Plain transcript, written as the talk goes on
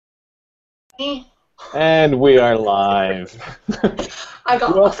And we are live. I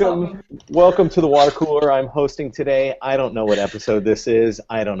got Welcome to the water cooler. I'm hosting today. I don't know what episode this is.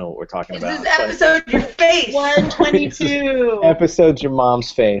 I don't know what we're talking about. This is episode your face. 122. Episode's your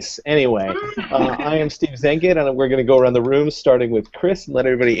mom's face. Anyway, I am Steve Zengit, and we're going to go around the room, starting with Chris, and let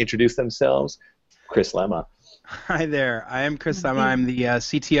everybody introduce themselves. Chris Lemma. Hi there. I am Chris Lemma. I'm the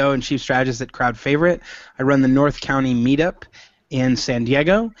CTO and Chief Strategist at Crowd Favorite. I run the North County Meetup in San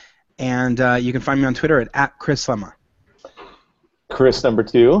Diego, and you can find me on Twitter at Chris Lemma. Chris number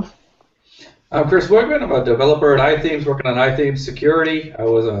 2. I'm Chris Wigman. I'm a developer at iThemes, working on iThemes security. I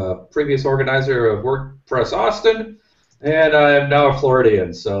was a previous organizer of WordPress Austin, and I am now a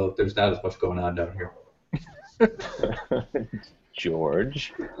Floridian, so there's not as much going on down here.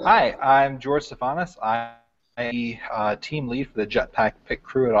 George. Hi, I'm George Stefanis. I'm a team lead for the Jetpack Pit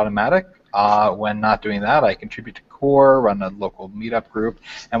crew at Automatic. When not doing that, I contribute to Core, run a local meetup group,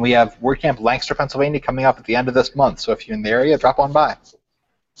 and we have WordCamp Lancaster, Pennsylvania coming up at the end of this month, so if you're in the area, drop on by.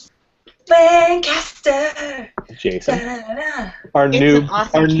 Lancaster! Jason. Da-da-da-da. Our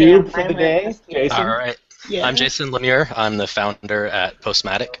noob for the day, Jason. All right. Yeah. I'm Jason Lemieux. I'm the founder at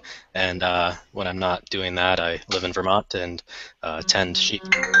Postmatic, and when I'm not doing that, I live in Vermont and tend sheep.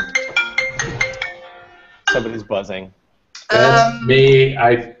 Somebody's buzzing. That's me.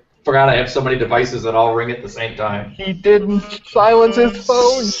 I forgot I have so many devices that all ring at the same time. He didn't silence his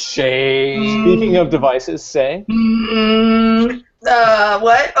phone. Shame. Speaking of devices, say.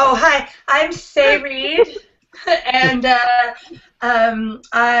 What? Oh, hi. I'm Say Reed, and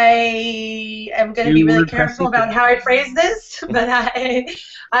I am going to be really careful about how I phrase this, but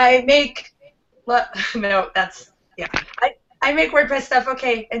I make. Well, no, that's yeah. I make WordPress stuff,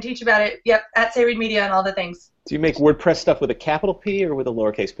 okay, and teach about it. Yep, at Say Reed Media and all the things. Do you make WordPress stuff with a capital P or with a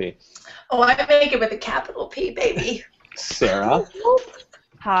lowercase p? Oh, I make it with a capital P, baby. Sarah.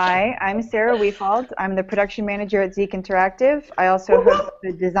 Hi, I'm Sarah Weefald. I'm the production manager at Zeek Interactive. I also host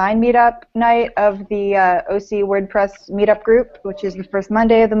the design meetup night of the OC WordPress meetup group, which is the first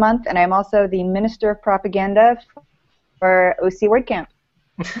Monday of the month, and I'm also the Minister of Propaganda for OC WordCamp.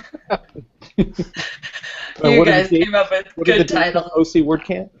 You guys came up with good titles. OC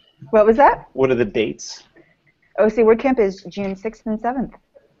WordCamp? What was that? What are the dates? OC WordCamp is June 6th and 7th.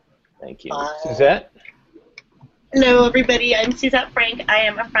 Thank you. Suzette? Hello, everybody. I'm Suzette Frank. I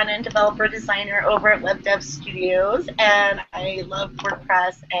am a front-end developer designer over at Web Dev Studios, and I love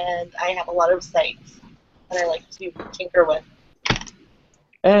WordPress, and I have a lot of sites that I like to tinker with.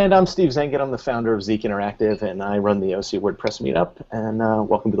 And I'm Steve Zengit. I'm the founder of Zeek Interactive, and I run the OC WordPress meetup. And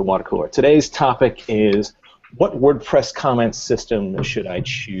welcome to the water cooler. Today's topic is, what WordPress comment system should I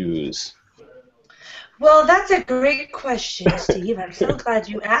choose? Well, that's a great question, Steve. I'm so glad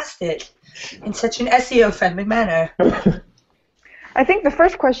you asked it in such an SEO-friendly manner. I think the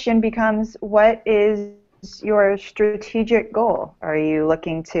first question becomes, what is your strategic goal? Are you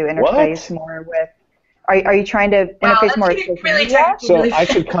looking to interface more with... Are you trying to interface more with social media? So I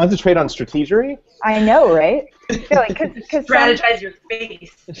should concentrate on strategery? I know, right? Strategize your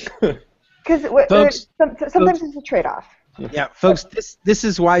face. Because sometimes it's a trade-off. Yeah, folks, this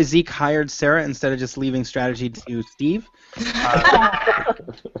is why Zeke hired Sarah instead of just leaving strategy to Steve. Steve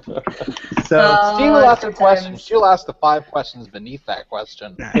will ask a question. She'll ask the 5 questions beneath that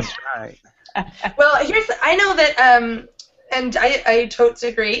question. That's right. Well, I know that, and I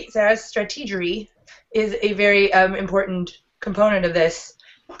totally agree, Sarah's strategery is a very important component of this,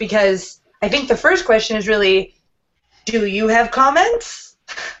 because I think the first question is really, do you have comments?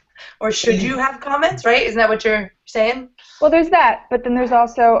 Or should you have comments, right? Isn't that what you're saying? Well, there's that, but then there's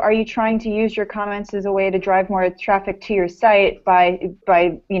also, are you trying to use your comments as a way to drive more traffic to your site by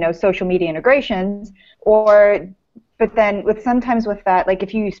social media integrations, but then sometimes with that, like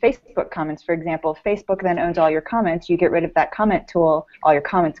if you use Facebook comments, for example, Facebook then owns all your comments, you get rid of that comment tool, all your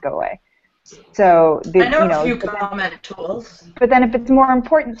comments go away. So I know a few comment tools. But then if it's more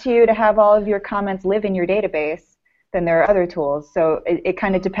important to you to have all of your comments live in your database, then there are other tools. So it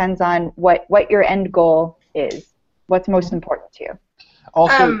kind of depends on what your end goal is, what's most important to you.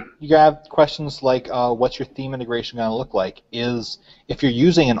 Also, you have questions like, what's your theme integration going to look like? If you're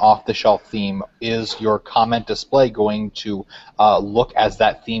using an off-the-shelf theme, is your comment display going to look as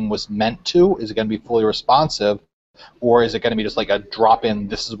that theme was meant to? Is it going to be fully responsive? Or is it going to be just like a drop-in,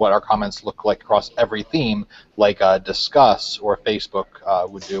 this is what our comments look like across every theme, like Discuss or Facebook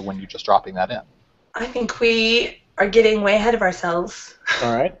would do when you're just dropping that in? I think we are getting way ahead of ourselves.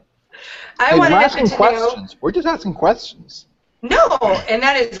 All right. We're asking questions. We're just asking questions. No, and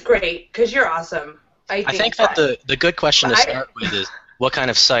that is great, because you're awesome. I think that the good question to start with is, what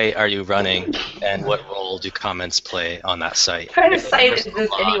kind of site are you running, and what role do comments play on that site? What kind of site is this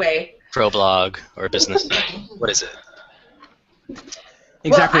anyway? pro blog or a business site? What is it?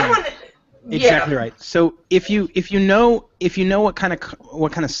 Exactly. Well, Exactly right. So if you know what kind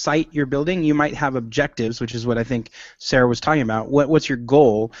of site you're building, you might have objectives, which is what I think Sarah was talking about. What's your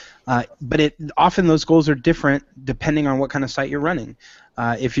goal? But often those goals are different depending on what kind of site you're running.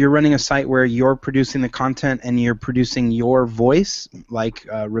 If you're running a site where you're producing the content and you're producing your voice, like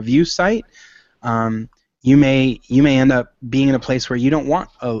a review site, you may end up being in a place where you don't want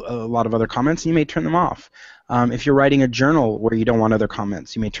a lot of other comments, and you may turn them off. If you're writing a journal where you don't want other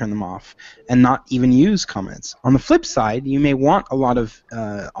comments, you may turn them off and not even use comments. On the flip side, you may want a lot of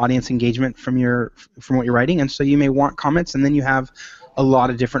audience engagement from what you're writing, and so you may want comments, and then you have a lot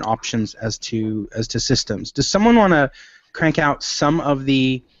of different options as to systems. Does someone want to crank out some of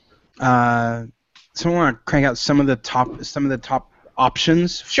the top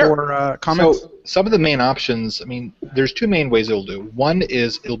options for comments? So some of the main options, I mean, there's two main ways it'll do. One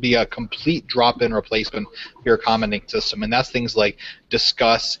is it'll be a complete drop-in replacement for your commenting system, and that's things like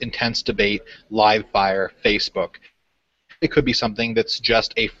Discuss, Intense Debate, Livefire, Facebook. It could be something that's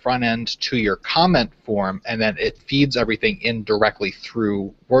just a front end to your comment form, and then it feeds everything in directly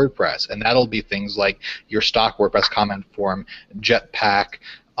through WordPress, and that'll be things like your stock WordPress comment form, Jetpack.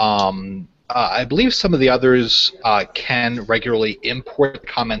 I believe some of the others can regularly import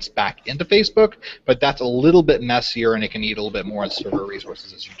comments back into Facebook, but that's a little bit messier, and it can eat a little bit more server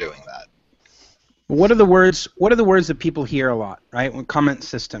resources as you're doing that. What are the words that people hear a lot, right? When comment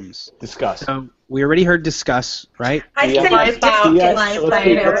systems. Discuss. So we already heard discuss, right? I say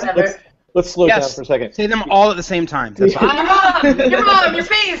Let's slow down for a second. Say them all at the same time. That's Your mom, your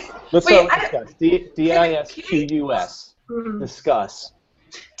face. Let's Wait, discuss. D-I-S-Q-U-S. Discuss.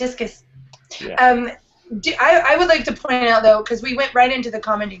 Discus. Yeah. I would like to point out, though, because we went right into the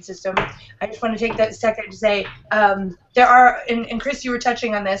commenting system, I just want to take that second to say there are, and Chris, you were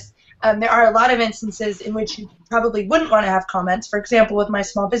touching on this, there are a lot of instances in which you probably wouldn't want to have comments. For example, with my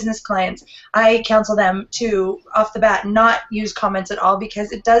small business clients, I counsel them to, off the bat, not use comments at all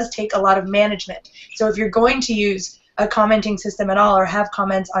because it does take a lot of management. So if you're going to use a commenting system at all or have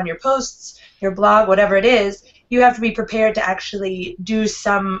comments on your posts, your blog, whatever it is, you have to be prepared to actually do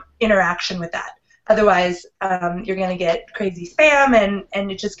some interaction with that. Otherwise, you're going to get crazy spam,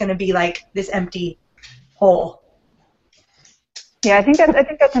 and it's just going to be like this empty hole. Yeah, I think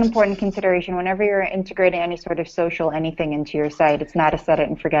that's an important consideration. Whenever you're integrating any sort of social anything into your site, it's not a set it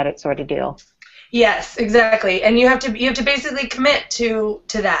and forget it sort of deal. Yes, exactly, and you have to basically commit to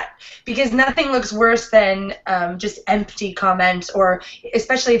that, because nothing looks worse than just empty comments, or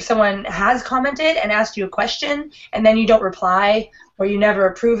especially if someone has commented and asked you a question and then you don't reply or you never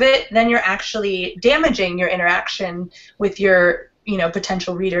approve it, then you're actually damaging your interaction with your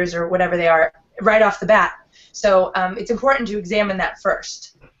potential readers or whatever they are right off the bat. So it's important to examine that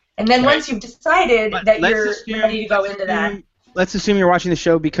first, and then once you've decided that you're ready to go into that. Let's assume you're watching the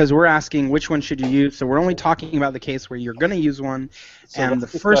show because we're asking which one should you use. So we're only talking about the case where you're going to use one, and the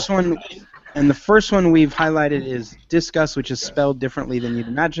first one we've highlighted is Discuss, which is spelled differently than you'd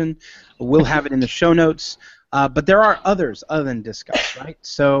imagine. We'll have it in the show notes, but there are others other than Discuss, right?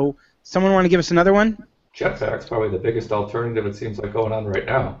 So someone want to give us another one? Jetpack's probably the biggest alternative it seems like going on right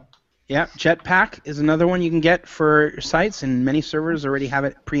now. Yeah, Jetpack is another one you can get for sites, and many servers already have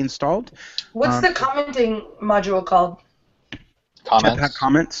it pre-installed. What's the commenting module called? Comments. Jetpack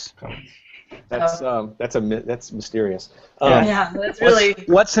comments. That's mysterious. Yeah, that's really.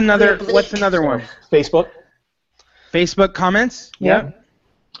 What's another one? Facebook. Facebook comments. Yeah.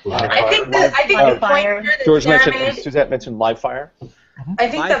 I think the point here that Suzette mentioned Livefire. I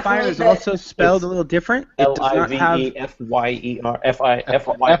think Livefire is also spelled a little different. It does not have F-Y-R-E.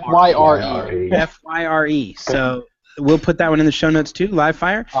 So we'll put that one in the show notes too.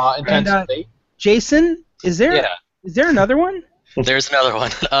 Livefire. Jason, is there another one? There's another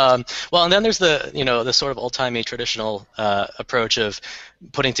one. Well, and then there's the sort of old-timey traditional approach of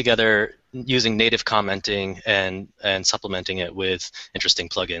putting together using native commenting and supplementing it with interesting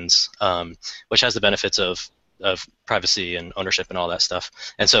plugins, which has the benefits of privacy and ownership and all that stuff.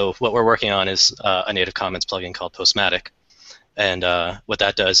 And so what we're working on is a native comments plugin called Postmatic. And what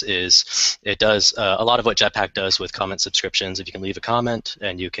that does is it does a lot of what Jetpack does with comment subscriptions. If you can leave a comment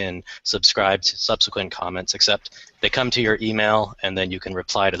and you can subscribe to subsequent comments, except they come to your email and then you can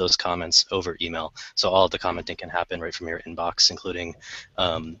reply to those comments over email. So all of the commenting can happen right from your inbox, including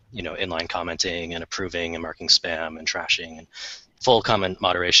inline commenting and approving and marking spam and trashing and full comment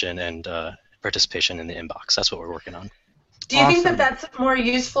moderation and participation in the inbox. That's what we're working on. Do you think that that's more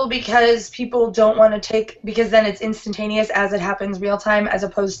useful because people don't want to because then it's instantaneous as it happens real time, as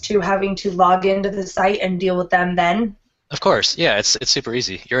opposed to having to log into the site and deal with them then? Of course, yeah, it's super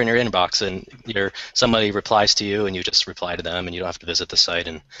easy. You're in your inbox, and somebody replies to you, and you just reply to them, and you don't have to visit the site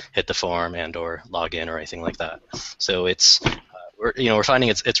and hit the form and/or log in or anything like that. So we're finding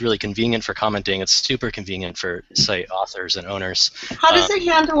it's really convenient for commenting. It's super convenient for site authors and owners. How does it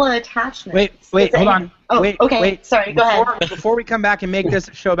handle an attachment? Wait, hold on. Oh, wait, okay. Wait. Sorry, go ahead. Before we come back and make this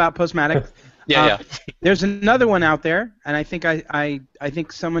a show about Postmatic, Yeah. There's another one out there, and I think I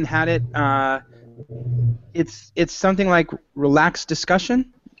think someone had it. It's something like relaxed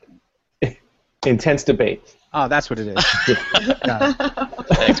discussion. Intense debate. Oh, that's what it is.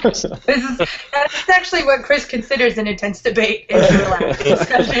 Thanks, Chris. That's actually what Chris considers an intense debate is a relaxed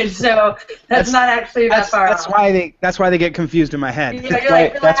discussion. So that's not actually that far off. That's why they get confused in my head. Yeah, you're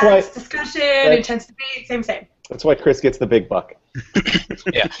like relaxed discussion, intense debate, same. That's why Chris gets the big buck.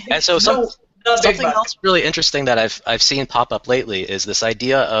 Yeah, and so something else really interesting that I've seen pop up lately is this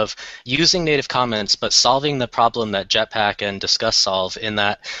idea of using native comments but solving the problem that Jetpack and Discuss solve, in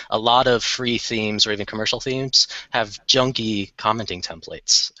that a lot of free themes or even commercial themes have junky commenting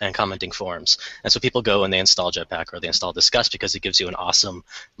templates and commenting forms. And so people go and they install Jetpack or they install Discuss because it gives you an awesome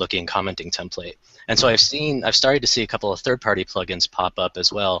looking commenting template. And so I've started to see a couple of third-party plugins pop up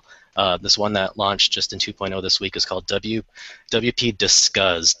as well. This one that launched just in 2.0 this week is called WP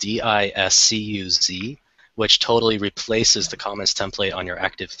Discuz, D-I-S-C-U-Z, which totally replaces the comments template on your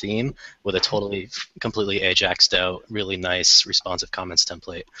active theme with a completely Ajaxed out, really nice responsive comments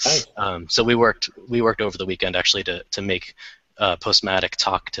template. Nice. So we worked over the weekend actually to make Postmatic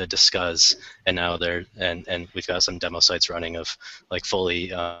talk to Discuz, and now and we've got some demo sites running of like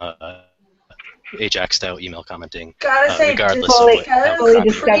fully Ajaxed out email commenting. Gotta say, regardless Discuz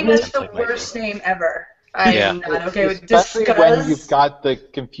is pretty much the worst name ever. I'm not okay with Especially Discuz. when you've got the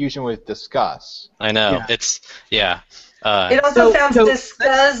confusion with Discuss. I know. Yeah. It also sounds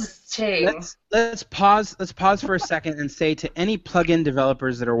disgusting. Let's pause for a second and say to any plugin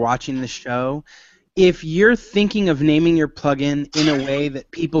developers that are watching the show, if you're thinking of naming your plugin in a way that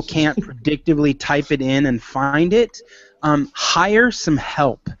people can't predictably type it in and find it, hire some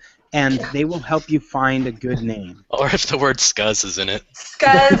help, and they will help you find a good name. Or if the word scuzz is in it.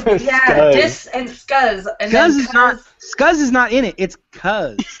 Scuzz, yeah, dis and scuzz. And Scuzz is not in it. It's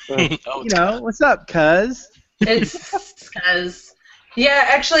cuz. What's up, cuz? It's scuzz. Yeah,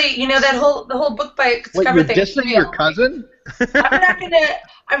 actually, the whole book by cover thing. You're dissing your cousin?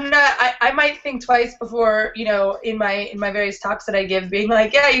 I might think twice before, in my various talks that I give, being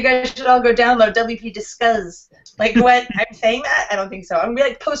like, yeah, you guys should all go download WP Discuz. Like, what? I'm saying that? I don't think so. I'm going to be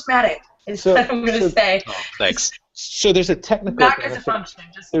like, Postmatic is what I'm going to say. Oh, thanks. So there's a technical benefit. As a function,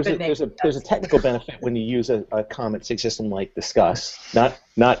 just there's a technical benefit when you use a comment system like Discuss, not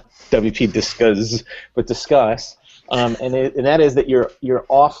WP Discuz, but Discuss. And that is that you're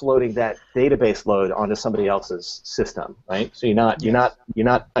offloading that database load onto somebody else's system, right? So you're not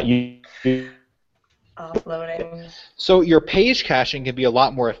offloading. So your page caching can be a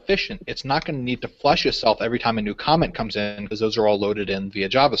lot more efficient. It's not going to need to flush itself every time a new comment comes in, because those are all loaded in via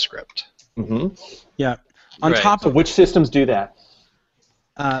JavaScript. Mm-hmm. Yeah. On top of which systems do that?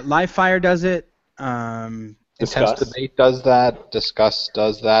 Livefire does it. Intense Debate does that. Discuss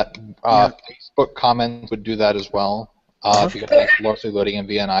does that. Facebook comments would do that as well, because that's largely loading in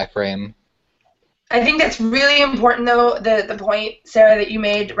via an iframe. I think that's really important, though. The point, Sarah, that you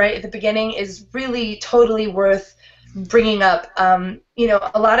made right at the beginning is really totally worth bringing up. A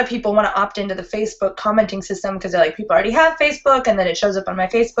lot of people want to opt into the Facebook commenting system because they're like, people already have Facebook, and then it shows up on my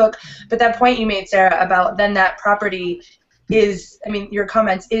Facebook. But that point you made, Sarah, about then that property your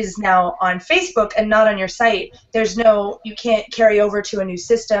comments is now on Facebook and not on your site. You can't carry over to a new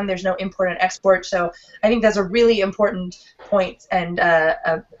system. There's no import and export. So I think that's a really important point and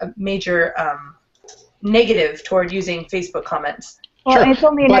a major negative toward using Facebook comments. Well, and it's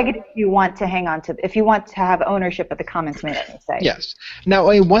only a negative if you want to if you want to have ownership of the comments made on your site. Yes. Now,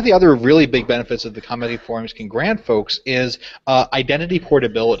 one of the other really big benefits that the commenting forums can grant folks is identity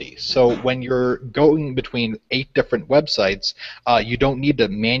portability. So when you're going between 8 different websites, you don't need to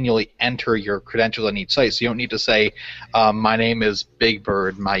manually enter your credentials on each site. So you don't need to say, my name is Big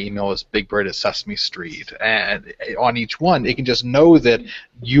Bird, my email is bigbird@Sesame Street. And on each one, it can just know that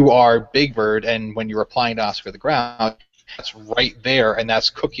you are Big Bird, and when you're replying to Oscar the Ground, that's right there, and that's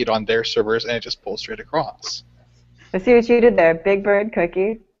cookied on their servers, and it just pulls straight across. I see what you did there. Big Bird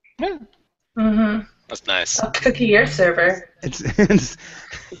cookie. Yeah. Mm-hmm. That's nice. I'll cookie your server.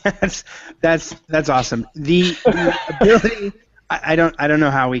 That's awesome. The ability. I don't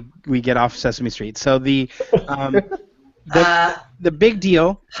know how we get off Sesame Street. So the big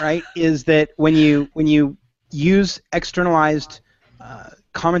deal, right, is that when you use externalized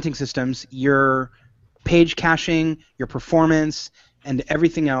commenting systems, you're page caching, your performance, and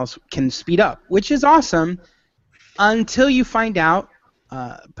everything else can speed up, which is awesome until you find out,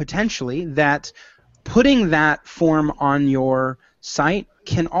 potentially, that putting that form on your site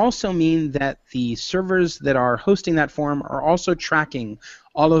can also mean that the servers that are hosting that form are also tracking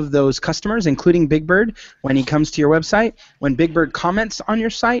all of those customers, including Big Bird, when he comes to your website. When Big Bird comments on your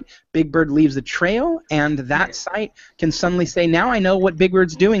site, Big Bird leaves a trail, and that site can suddenly say, now I know what Big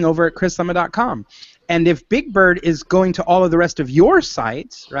Bird's doing over at chrislemma.com. And if Big Bird is going to all of the rest of your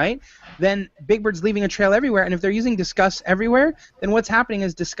sites, right, then Big Bird's leaving a trail everywhere. And if they're using Discuss everywhere, then what's happening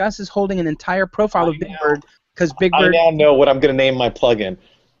is Discuss is holding an entire profile of Big Bird because Big Bird... I now know what I'm going to name my plugin.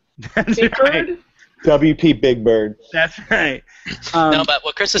 That's Big right. Bird? WP Big Bird. That's right. No, but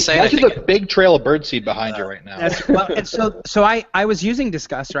what Chris is saying, I There's think... a big trail of birdseed behind you right now. And so I was using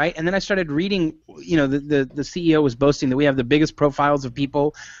Discuss, right, and then I started reading. The CEO was boasting that we have the biggest profiles of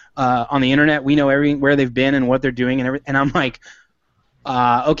people on the internet. We know where they've been and what they're doing and everything. And I'm like,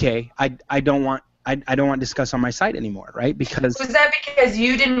 okay, I don't want Discuss on my site anymore, right? Because was that because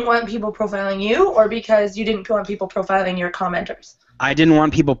you didn't want people profiling you, or because you didn't want people profiling your commenters? I didn't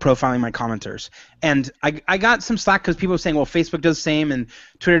want people profiling my commenters. And I got some slack because people were saying, well, Facebook does the same and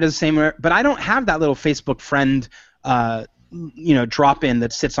Twitter does the same. But I don't have that little Facebook friend, drop-in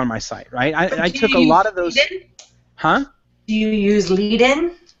that sits on my site, right? I took a lot of those. Lead-in? Huh? Do you use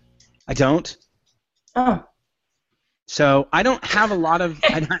lead-in? I don't. Oh. So I don't have a lot of...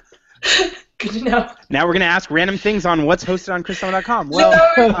 Good to know. Now we're going to ask random things on what's hosted on chrislemma.com. Well,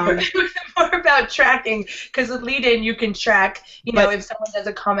 it was more about tracking, because with lead-in you can track, if someone does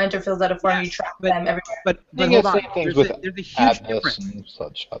a comment or fills out a form, you track them everywhere. But hold on. Things There's with a huge difference. and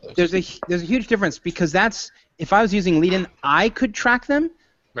such others. There's a huge difference because if I was using lead-in, I could track them,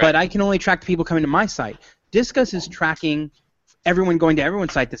 Right. but I can only track the people coming to my site. Discuss is tracking everyone going to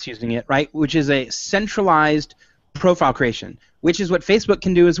everyone's site that's using it, right? Which is a centralized profile creation, which is what Facebook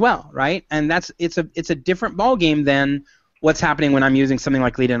can do as well, right? And it's a different ballgame than what's happening when I'm using something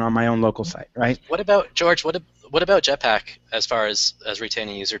like lead-in on my own local site, right? What about, George, what about Jetpack as far as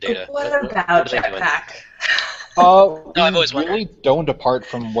retaining user data? What about Jetpack? I've always wondered. Really don't depart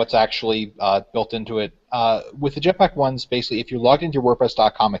from what's actually built into it. With the Jetpack ones, basically, if you're logged into your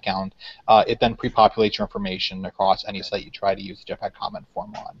WordPress.com account, it then pre-populates your information across any site you try to use the Jetpack comment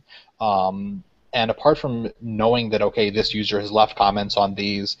form on. And apart from knowing that, okay, this user has left comments on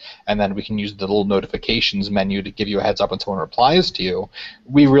these, and then we can use the little notifications menu to give you a heads up when someone replies to you,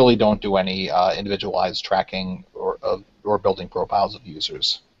 we really don't do any individualized tracking or building profiles of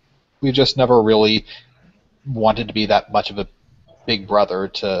users. We've just never really wanted to be that much of a big brother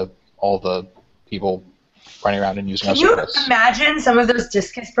to all the people running around and using our service. Can you imagine some of those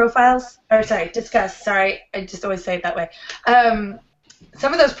Discuss profiles? Discuss, sorry, I just always say it that way.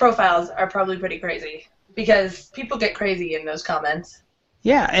 Some of those profiles are probably pretty crazy because people get crazy in those comments.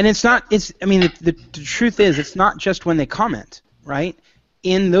 Yeah, and the truth is it's not just when they comment, right?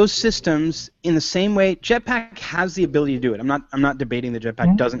 In those systems, in the same way, Jetpack has the ability to do it. I'm not debating that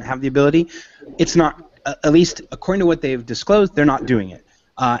Jetpack doesn't have the ability. It's not, at least according to what they've disclosed, they're not doing it.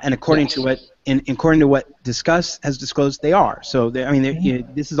 And according to what Discuss has disclosed, they are. So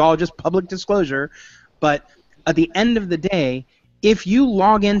this is all just public disclosure. But at the end of the day, if you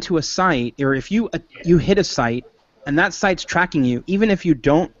log into a site, or if you hit a site and that site's tracking you, even if you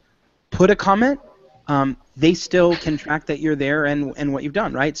don't put a comment, they still can track that you're there and what you've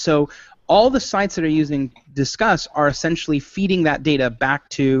done, right? So all the sites that are using Discuss are essentially feeding that data back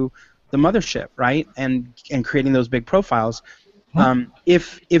to the mothership, right? And creating those big profiles.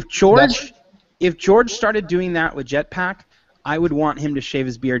 If George started doing that with Jetpack, I would want him to shave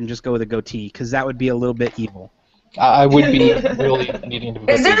his beard and just go with a goatee, because that would be a little bit evil. I would be really needing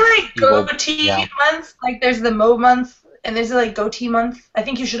to. Is there like goatee month? Like there's the Mo month, and there's like goatee month. I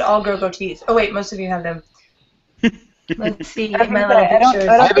think you should all grow goatees. Oh wait, most of you have them. Let's see. I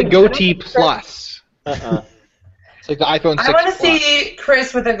have a goatee plus. It's like the iPhone 6 I want to see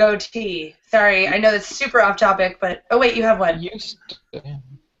Chris with a goatee. Sorry, I know that's super off topic, but oh wait, you have one.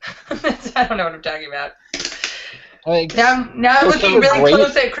 I don't know what I'm talking about. Now I'm looking really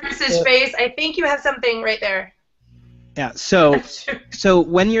close at Chris's face. I think you have something right there. Yeah. So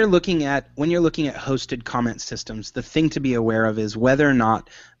when you're looking at hosted comment systems, the thing to be aware of is whether or not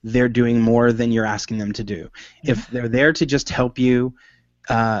they're doing more than you're asking them to do. If they're there to just help you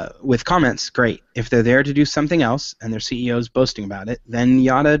with comments, great. If they're there to do something else and their CEO is boasting about it, then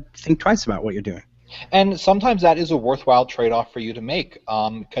you ought to think twice about what you're doing. And sometimes that is a worthwhile trade-off for you to make,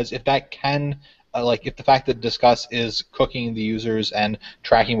 because if that can like if the fact that Discuss is cooking the users and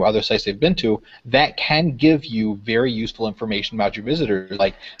tracking what other sites they've been to, that can give you very useful information about your visitors.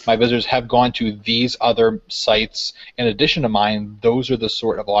 Like, my visitors have gone to these other sites in addition to mine. Those are the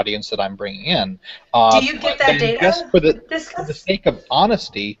sort of audience that I'm bringing in. Do you get that data? Just for the sake of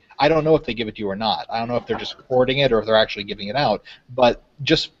honesty, I don't know if they give it to you or not. I don't know if they're just hoarding it or if they're actually giving it out. But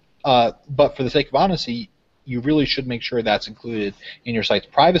but for the sake of honesty, you really should make sure that's included in your site's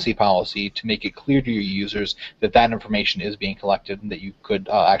privacy policy to make it clear to your users that that information is being collected and that you could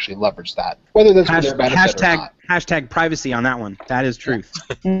actually leverage that. Whether that's for their benefit or not. Hashtag privacy on that one. That is truth.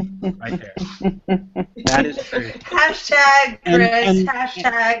 Right there. That is truth. Hashtag Chris,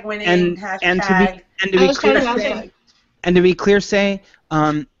 hashtag winning, hashtag. And to be clear, say,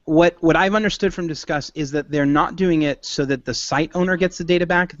 what I've understood from Discuss is that they're not doing it so that the site owner gets the data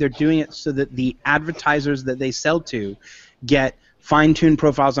back. They're doing it so that the advertisers that they sell to get fine-tuned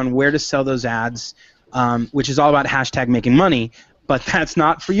profiles on where to sell those ads, which is all about hashtag making money. But that's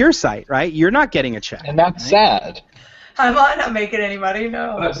not for your site, right? You're not getting a check. And that's sad. I'm not making any money,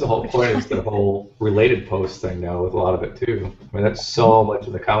 no. That's the whole point, is the whole related post thing now with a lot of it, too. I mean, that's so much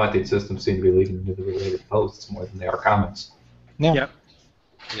of the commenting system seem to be leading into the related posts more than they are comments. Yeah. Yep.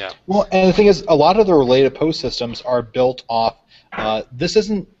 Yeah. Well, and the thing is, a lot of the related post systems are built off. This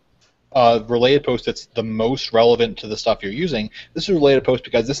isn't a related post that's the most relevant to the stuff you're using. This is a related post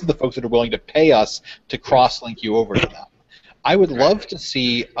because this is the folks that are willing to pay us to cross-link you over to them. I would love to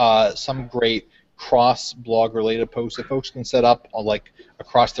see some great cross-blog related posts that folks can set up like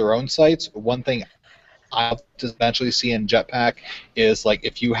across their own sites. One thing I'll eventually see in Jetpack is like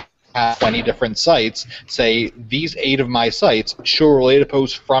if you have 20 different sites, say these 8 of my sites show related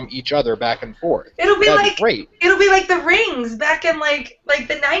posts from each other back and forth. It'll be That'd like be great. It'll be like the rings back in like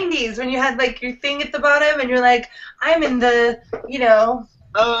the 90s when you had like your thing at the bottom and you're like, I'm in the, you know,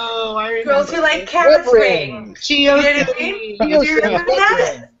 Oh, I remember. girls who like carrots ring. You know what I mean? Do you remember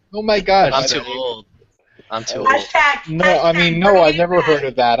that? Oh my gosh. I'm too old. I'm too old. Hashtag. No, I mean, no, I've never heard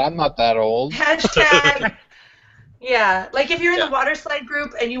of that. I'm not that old. Hashtag. Yeah, like if you're in the water slide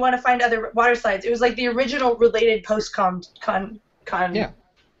group and you want to find other water slides, it was like the original related post text thing. I don't know.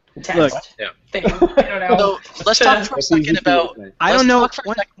 So let's talk for a second about. I don't know.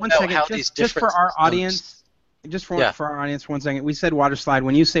 One second. Just for our audience. Just for our audience, 1 second. We said water slide.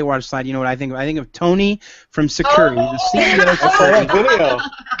 When you say water slide, you know what I think of? I think of Tony from Security, the CEO of Security. Video.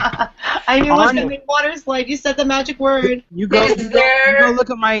 I knew it was going to be water slide. You said the magic word. You go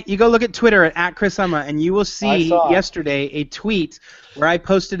look at Twitter at Chris Umma, and you will see yesterday a tweet where I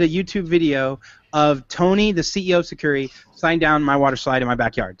posted a YouTube video of Tony, the CEO of Security, sliding down my water slide in my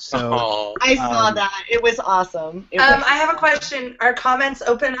backyard. So I saw that. It was awesome. I have a question. Are comments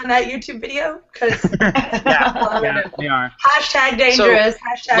open on that YouTube video? Because yeah, they are. Hashtag dangerous. So,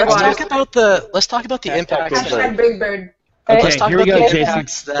 hashtag water. Let's talk about the impacts. Hashtag big bird. Okay, let's talk here we about go, the Jason.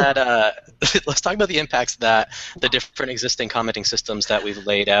 impacts that let's talk about the impacts that the different existing commenting systems that we've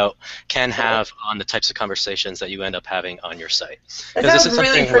laid out can have on the types of conversations that you end up having on your site. That sounds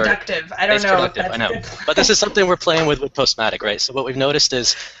really productive. I don't know. I know, but this is something we're playing with Postmatic, right? So what we've noticed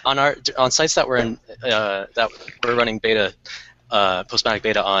is on sites that we're in that we're running beta, Postmatic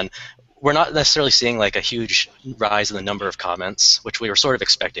beta on. We're not necessarily seeing like a huge rise in the number of comments, which we were sort of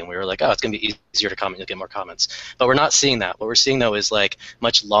expecting. We were like, oh, it's going to be easier to comment, you'll get more comments. But we're not seeing that. What we're seeing, though, is like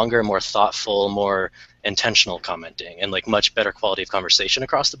much longer, more thoughtful, more intentional commenting and like much better quality of conversation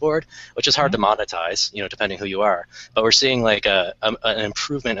across the board, which is hard to monetize, you know, depending who you are. But we're seeing like an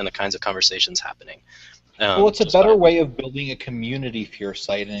improvement in the kinds of conversations happening. Well, it's a better way of building a community for your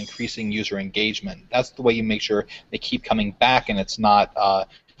site and increasing user engagement. That's the way you make sure they keep coming back, and it's not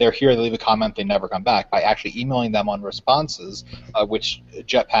they're here, they leave a comment, they never come back. By actually emailing them on responses, which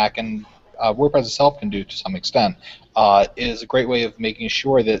Jetpack and WordPress itself can do to some extent, is a great way of making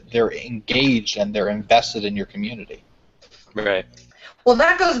sure that they're engaged and they're invested in your community. Right. Well,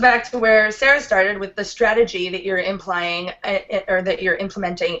 that goes back to where Sarah started with the strategy that you're implying or that you're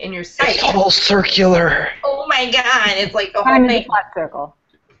implementing in your site. It's all circular. Oh my God! It's like the whole Time is thing. a flat circle.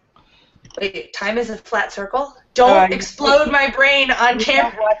 Wait, time is a flat circle? Don't explode my brain on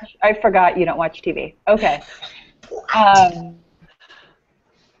camera. I forgot you don't watch TV. Okay. Now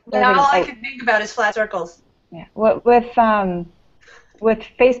all I can think about is flat circles. Yeah. With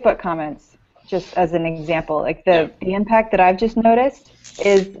Facebook comments, just as an example, like the impact that I've just noticed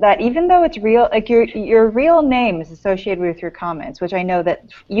is that even though it's real, like your real name is associated with your comments, which I know that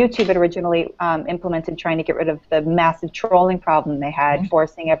YouTube had originally implemented, trying to get rid of the massive trolling problem they had,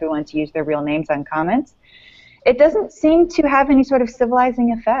 forcing everyone to use their real names on comments. It doesn't seem to have any sort of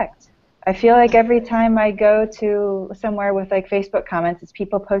civilizing effect. I feel like every time I go to somewhere with like Facebook comments, it's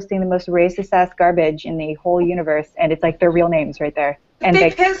people posting the most racist ass garbage in the whole universe, and it's like their real names right there. And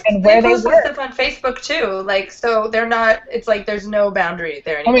they post stuff on Facebook too, like, so they're not. It's like there's no boundary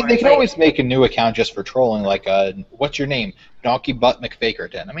there anymore. I mean, they can always make a new account just for trolling, like, what's your name? Donkey Butt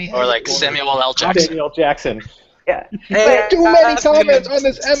McFakerton. I mean, or like Samuel L. Jackson. Samuel Jackson. Yeah. But too many comments on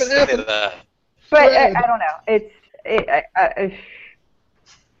this M&M. But I don't know.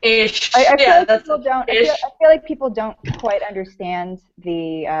 I feel like people don't quite understand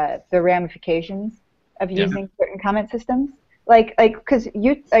the ramifications of using certain comment systems. Like, because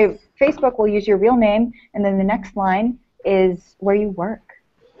Facebook will use your real name, and then the next line is where you work.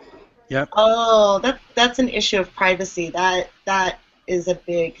 Yep. Oh, that's an issue of privacy. That is a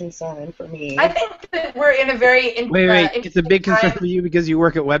big concern for me. I think that we're in a very wait. It's a big concern for you because you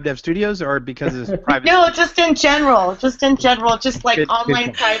work at Web Dev Studios, or because it's private? No, just in general. Just like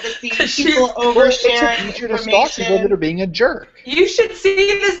online privacy, people oversharing it's easier to stalk people that are being a jerk. You should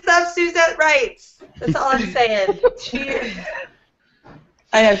see the stuff Suzette writes. That's all I'm saying.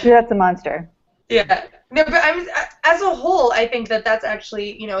 I know, Suzette's a monster. Yeah. No, but as a whole, I think that's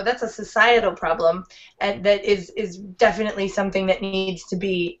actually, that's a societal problem, and that is definitely something that needs to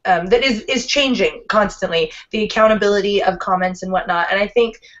be, that is changing constantly, the accountability of comments and whatnot. And I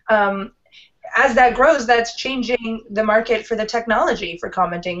think as that grows, that's changing the market for the technology for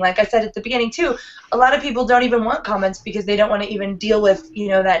commenting. Like I said at the beginning too, a lot of people don't even want comments because they don't want to even deal with,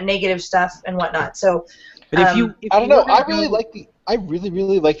 that negative stuff and whatnot. So, but if you I don't know. I really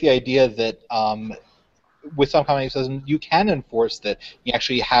like the idea that with some commenting systems, you can enforce that you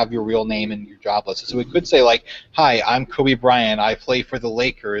actually have your real name and your job listed. So we could say, like, hi, I'm Kobe Bryant, I play for the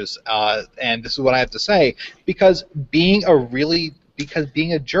Lakers, and this is what I have to say, because being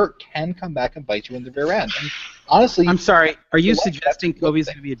a jerk can come back and bite you in the rear end. And honestly, I'm sorry, are you suggesting Kobe's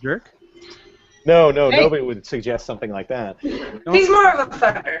going to be a jerk? No, nobody would suggest something like that. He's more of a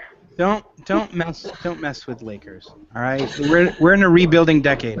fucker. Don't mess with Lakers. All right, we're in a rebuilding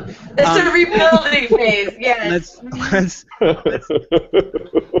decade. It's a rebuilding phase. Yes.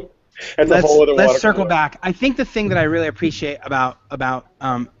 Let's circle back. I think the thing that I really appreciate about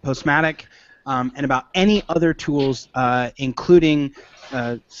Postmatic and about any other tools, including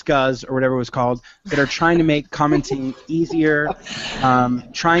SCUS or whatever it was called, that are trying to make commenting easier,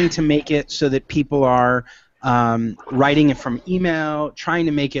 trying to make it so that people are writing it from email, trying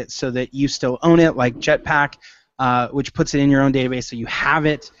to make it so that you still own it, like Jetpack, which puts it in your own database so you have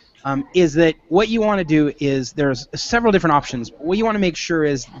it, is that what you want to do is there's several different options. But what you want to make sure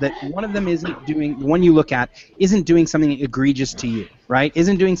is that one of them the one you look at isn't doing something egregious to you, right?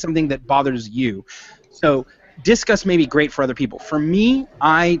 Isn't doing something that bothers you. So Discuss may be great for other people. For me,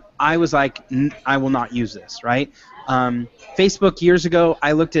 I was like, I will not use this, right? Facebook, years ago,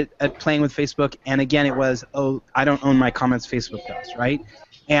 I looked at playing with Facebook, and again, it was, I don't own my comments, Facebook does, right?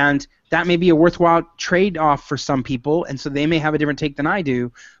 And that may be a worthwhile trade-off for some people, and so they may have a different take than I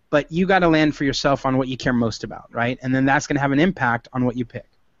do, but you got to land for yourself on what you care most about, right? And then that's going to have an impact on what you pick.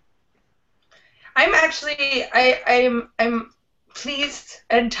 I'm pleased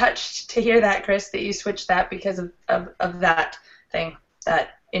and touched to hear that, Chris, that you switched that because of that thing,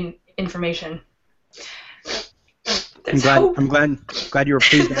 that information. I'm glad you were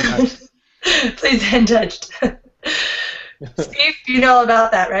pleased and touched. Pleased and touched. Steve, you know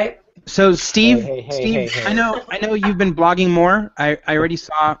about that, right? So Steve, Hey. I know you've been blogging more. I already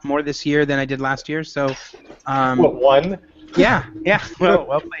saw more this year than I did last year. So, what, one? Yeah.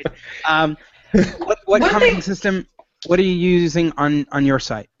 Well played. What commenting system? What are you using on your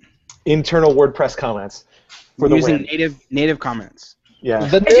site? Internal WordPress comments. For the using win. native comments. Yeah.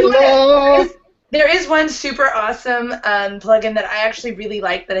 There is one super awesome plugin that I actually really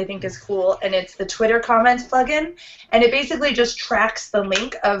like that I think is cool, and it's the Twitter comments plugin, and it basically just tracks the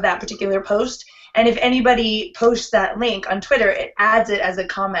link of that particular post, and if anybody posts that link on Twitter, it adds it as a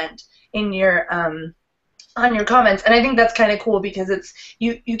comment in your on your comments, and I think that's kind of cool because it's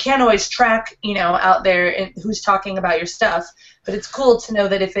you can't always track out there who's talking about your stuff, but it's cool to know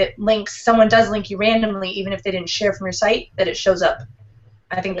that if someone does link you randomly, even if they didn't share from your site, that it shows up.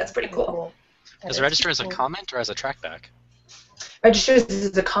 I think that's pretty cool. Does it register as a comment or as a trackback? Registers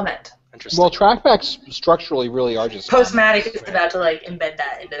as a comment. Interesting. Well, trackbacks structurally really are just... Postmatic is about to embed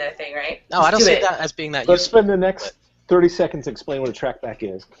that into their thing, right? No, I don't see that as being that Let's useful. spend the next 30 seconds to explain what a trackback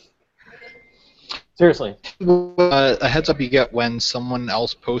is. Seriously. A heads up you get when someone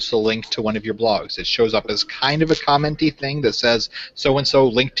else posts a link to one of your blogs. It shows up as kind of a commenty thing that says so-and-so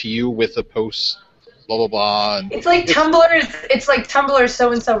linked to you with a post blah blah blah. And It's like Tumblr. It's like Tumblr.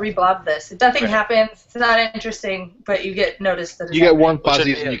 So and so reblogged this. Nothing happens. It's not interesting, but you get noticed that it's you get warm Which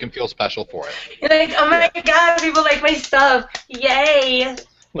fuzzies is- and you can feel special for it. You're like, oh my god, people like my stuff. Yay!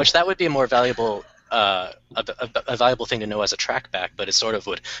 Which that would be a more valuable, a valuable thing to know as a trackback, but it sort of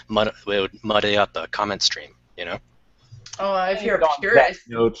would muddy up the comment stream, you know? Oh, if you're a On that purist.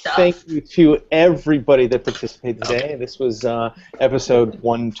 note, stuff. thank you to everybody that participated today. This was episode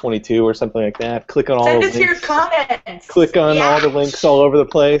 122 or something like that. Click on all Send the us your links. comments. Click on Yeah. all the links all over the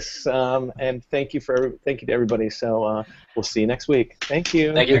place. And thank you to everybody. So we'll see you next week. Thank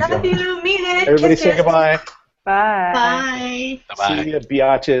you. Thank you. Love you, mean it. Everybody Kiss say you. goodbye. Bye. Bye. Bye-bye. See ya,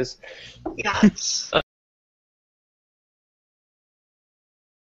 biatches. Yes.